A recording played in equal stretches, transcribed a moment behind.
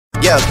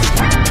Yeah.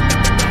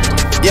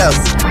 Yeah.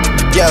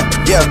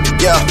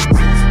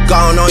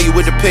 Gone on you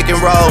with the pick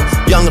and roll.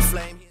 Younger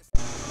flame.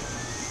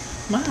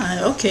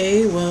 My,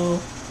 okay,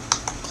 well,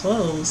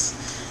 close.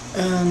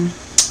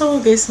 Hello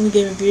guys, I'm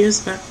Gaming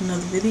Viewers, back with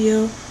another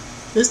video.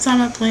 This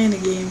time I'm playing a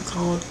game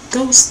called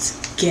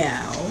Ghost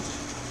Gal.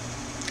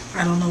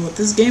 I don't know what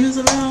this game is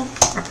about.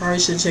 I probably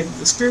should check the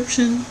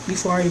description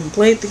before I even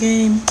played the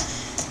game.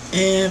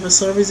 And for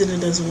some reason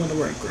it doesn't want to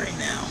work right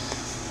now.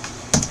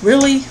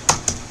 Really?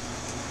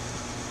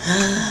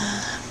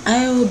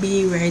 I will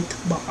be right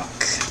back.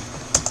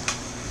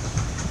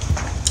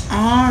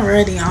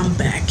 Alrighty, I'm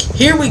back.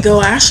 Here we go.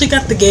 I actually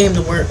got the game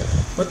to work.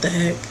 What the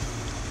heck?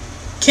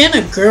 Can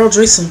a girl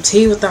drink some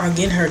tea without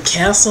getting her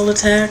castle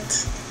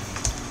attacked?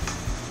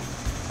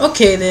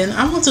 Okay then,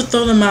 I want to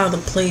throw them out of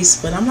the place,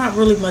 but I'm not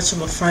really much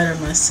of a fighter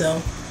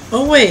myself.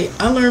 Oh wait,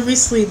 I learned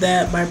recently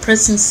that by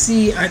pressing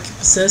C, I can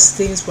possess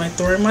things by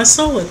throwing my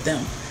soul at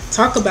them.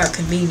 Talk about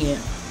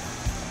convenient.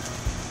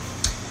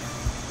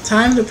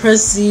 Time to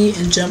press Z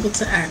and jump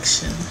into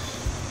action.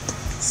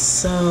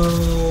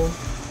 So,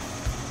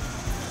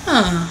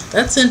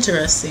 that's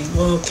interesting.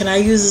 Well, can I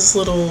use this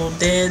little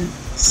dead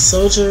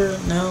soldier?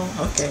 No?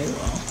 Okay,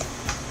 well.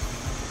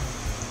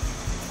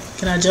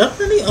 Can I jump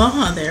really?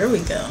 Oh, there we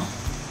go.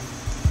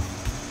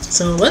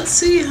 So let's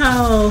see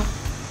how...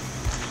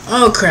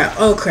 Oh crap,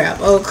 oh crap,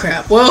 oh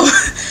crap. Well,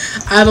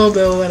 I don't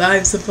know what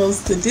I'm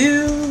supposed to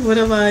do. What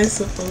am I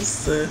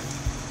supposed to...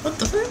 What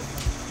the fuck?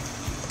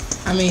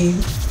 I mean,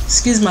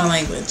 excuse my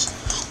language.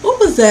 What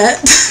was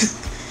that?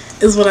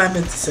 Is what I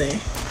meant to say.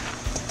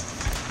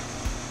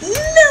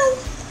 No!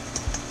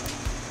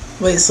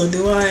 Wait, so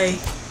do I...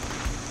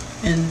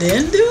 and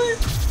then do it?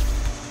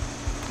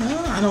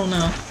 No, I don't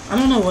know. I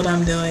don't know what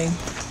I'm doing.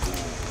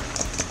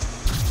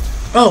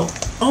 Oh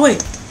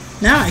wait.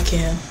 Now I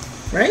can,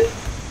 right?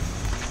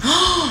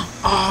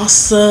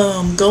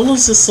 Awesome!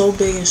 Golems are so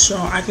big and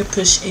strong, I can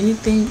push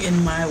anything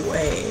in my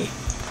way.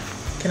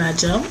 Can I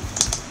jump?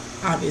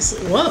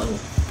 Obviously. Whoa.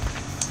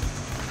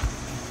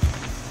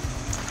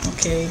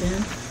 Okay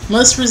then.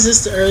 Must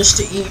resist the urge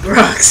to eat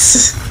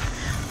rocks.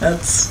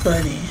 That's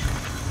funny.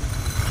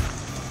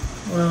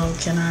 Well,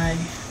 can I...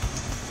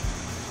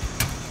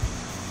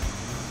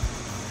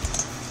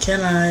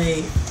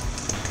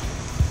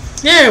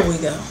 There we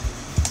go.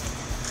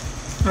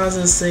 I was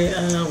gonna say,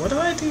 what do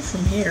I do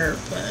from here?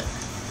 But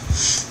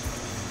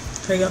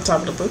can I go on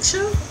top of the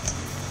bookshelf?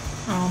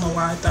 I don't know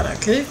why I thought I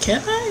could.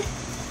 Can I?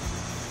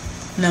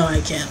 No, I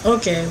can't.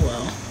 Okay,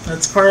 well,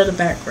 that's part of the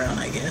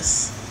background, I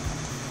guess.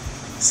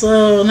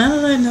 So now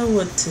that I know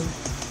what to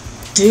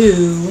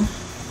do,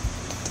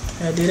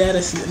 I gotta do that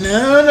a few.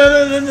 No.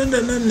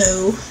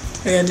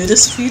 I gotta do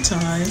this a few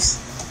times,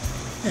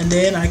 and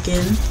then I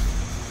can.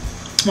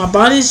 My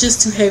body is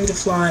just too heavy to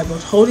fly, but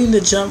holding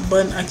the jump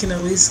button, I can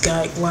at least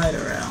glide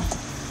around.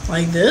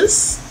 Like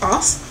this?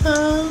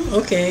 Awesome!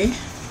 Okay.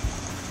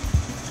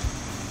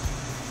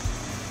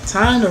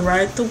 Time to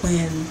ride the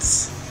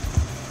winds.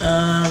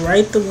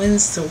 Ride the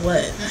winds to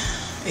what?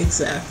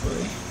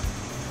 Exactly.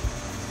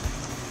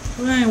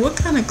 Man, what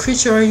kind of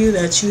creature are you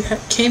that you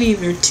can't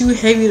even, you're too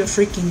heavy to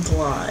freaking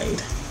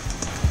glide?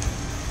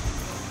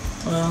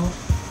 Well,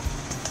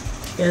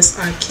 guess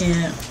I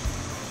can't.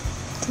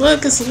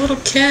 Look, it's a little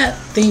cat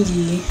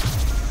thingy.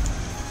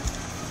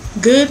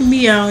 Good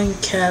meowing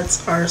cats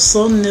are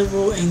so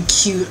nimble and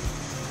cute.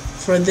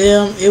 For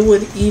them, it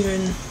would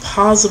even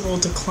possible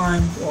to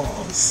climb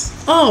walls.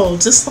 Oh,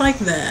 just like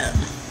that.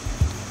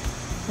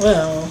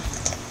 Well,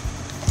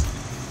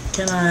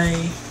 can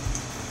I...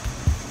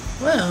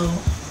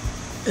 Well,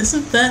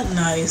 isn't that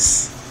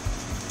nice?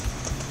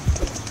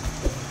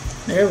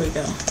 There we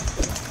go.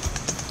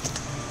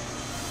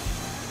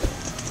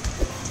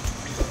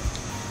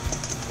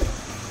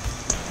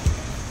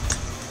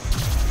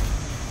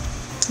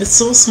 It's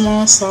so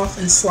small, soft,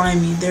 and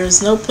slimy. There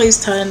is no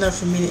place tight enough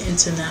for me to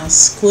enter now.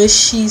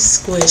 Squishy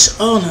squish.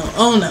 Oh no,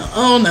 oh no,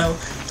 oh no.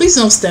 Please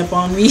don't step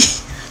on me.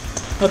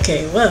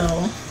 Okay,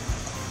 well,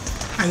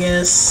 I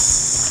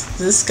guess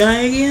this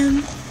guy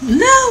again?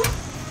 No!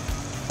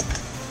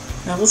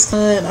 That was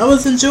fun. I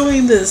was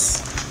enjoying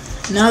this.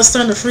 Now it's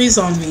starting to freeze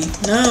on me.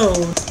 No.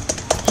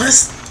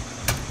 Let's...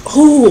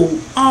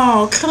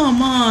 Oh,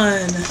 come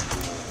on.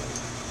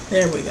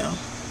 There we go.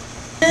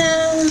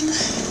 And...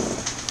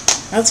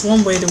 that's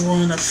one way to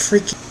ruin a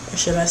freaking, or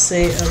should I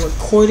say, a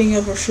recording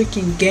of a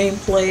freaking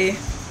gameplay.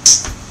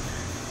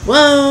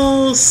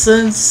 Well,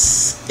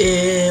 since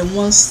it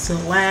wants to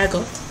lag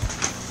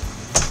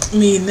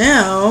me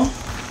now,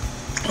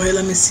 wait,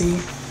 let me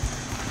see.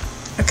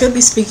 I could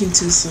be speaking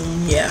too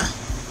soon, yeah.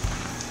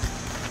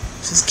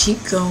 Just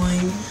keep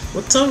going.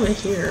 What's over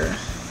here?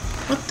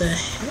 What the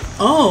heck?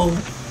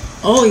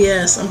 Oh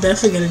yes, I'm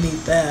definitely gonna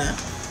need that.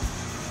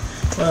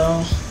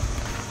 Well,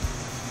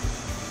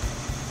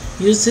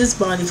 use his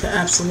body for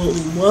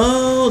absolutely...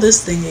 Whoa,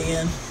 this thing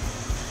again.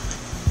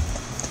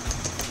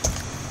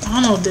 I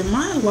don't know, did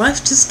my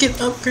life just get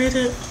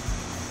upgraded?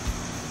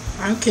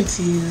 I'm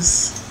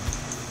confused.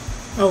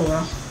 Oh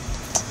well.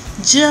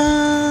 Jump!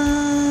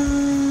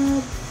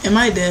 Am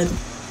I dead?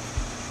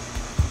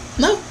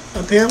 Nope,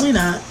 apparently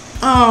not.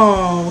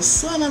 Oh,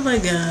 son of a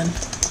gun.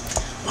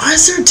 Why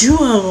is there two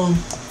of them?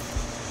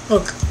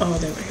 Oh,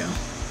 there we go.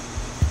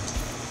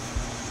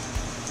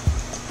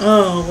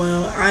 Oh,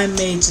 well, I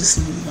may just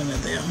need one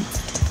of them.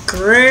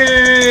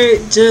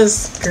 Great,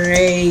 just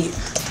great.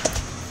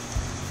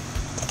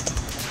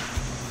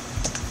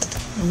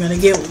 I'm gonna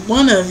get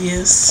one of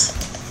yous.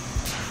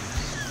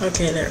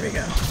 Okay, there we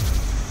go.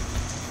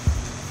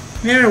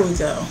 There we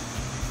go.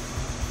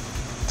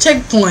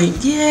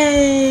 Checkpoint,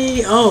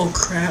 yay! Oh,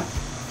 crap.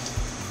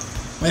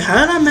 Wait, how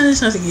did I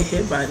manage not to get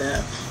hit by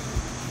that?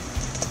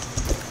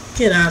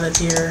 Get out of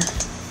here.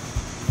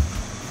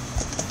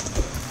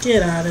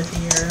 Get out of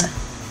here.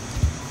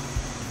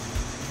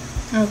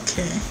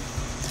 Okay.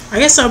 I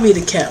guess I'll be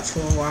the cat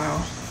for a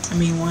while. I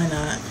mean, why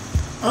not?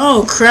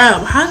 Oh,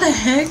 crap. How the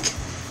heck?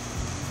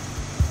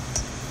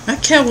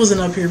 That cat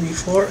wasn't up here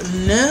before.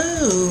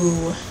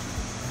 No.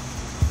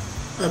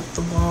 Up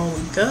the wall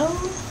we go.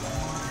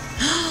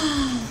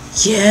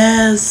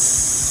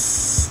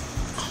 Yes.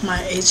 My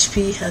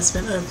HP has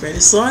been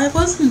upgraded. So I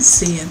wasn't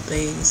seeing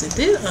things. It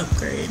did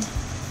upgrade.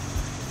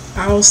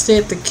 I will stay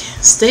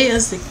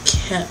as the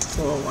cat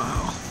for a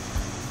while.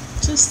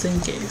 Just in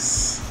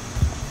case.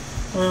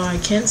 Well, I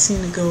can't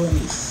seem to go any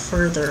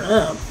further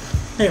up.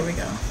 There we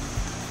go.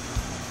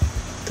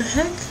 The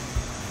heck?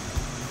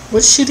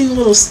 What's shooting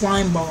little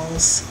slime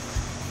balls?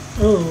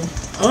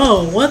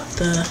 Oh, what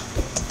the?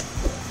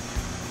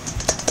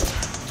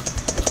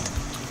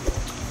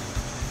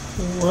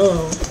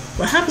 Whoa.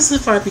 What happens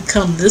if I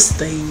become this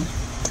thing?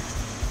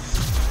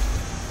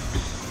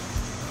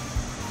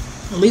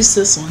 At least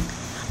this one.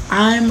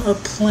 I'm a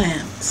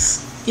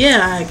plant.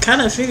 Yeah, I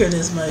kind of figured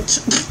as much.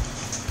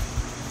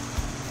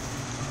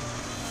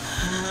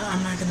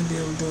 I'm not going to be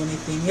able to do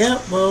anything.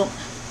 Yep, well,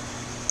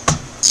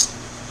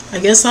 I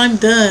guess I'm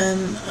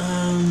done.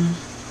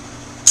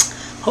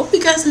 Hope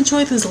you guys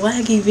enjoyed this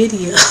laggy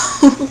video.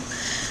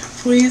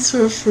 Please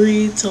feel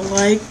free to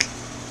like,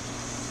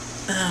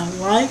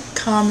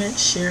 comment,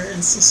 share,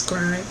 and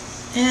subscribe.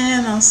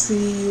 And I'll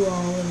see you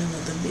all in another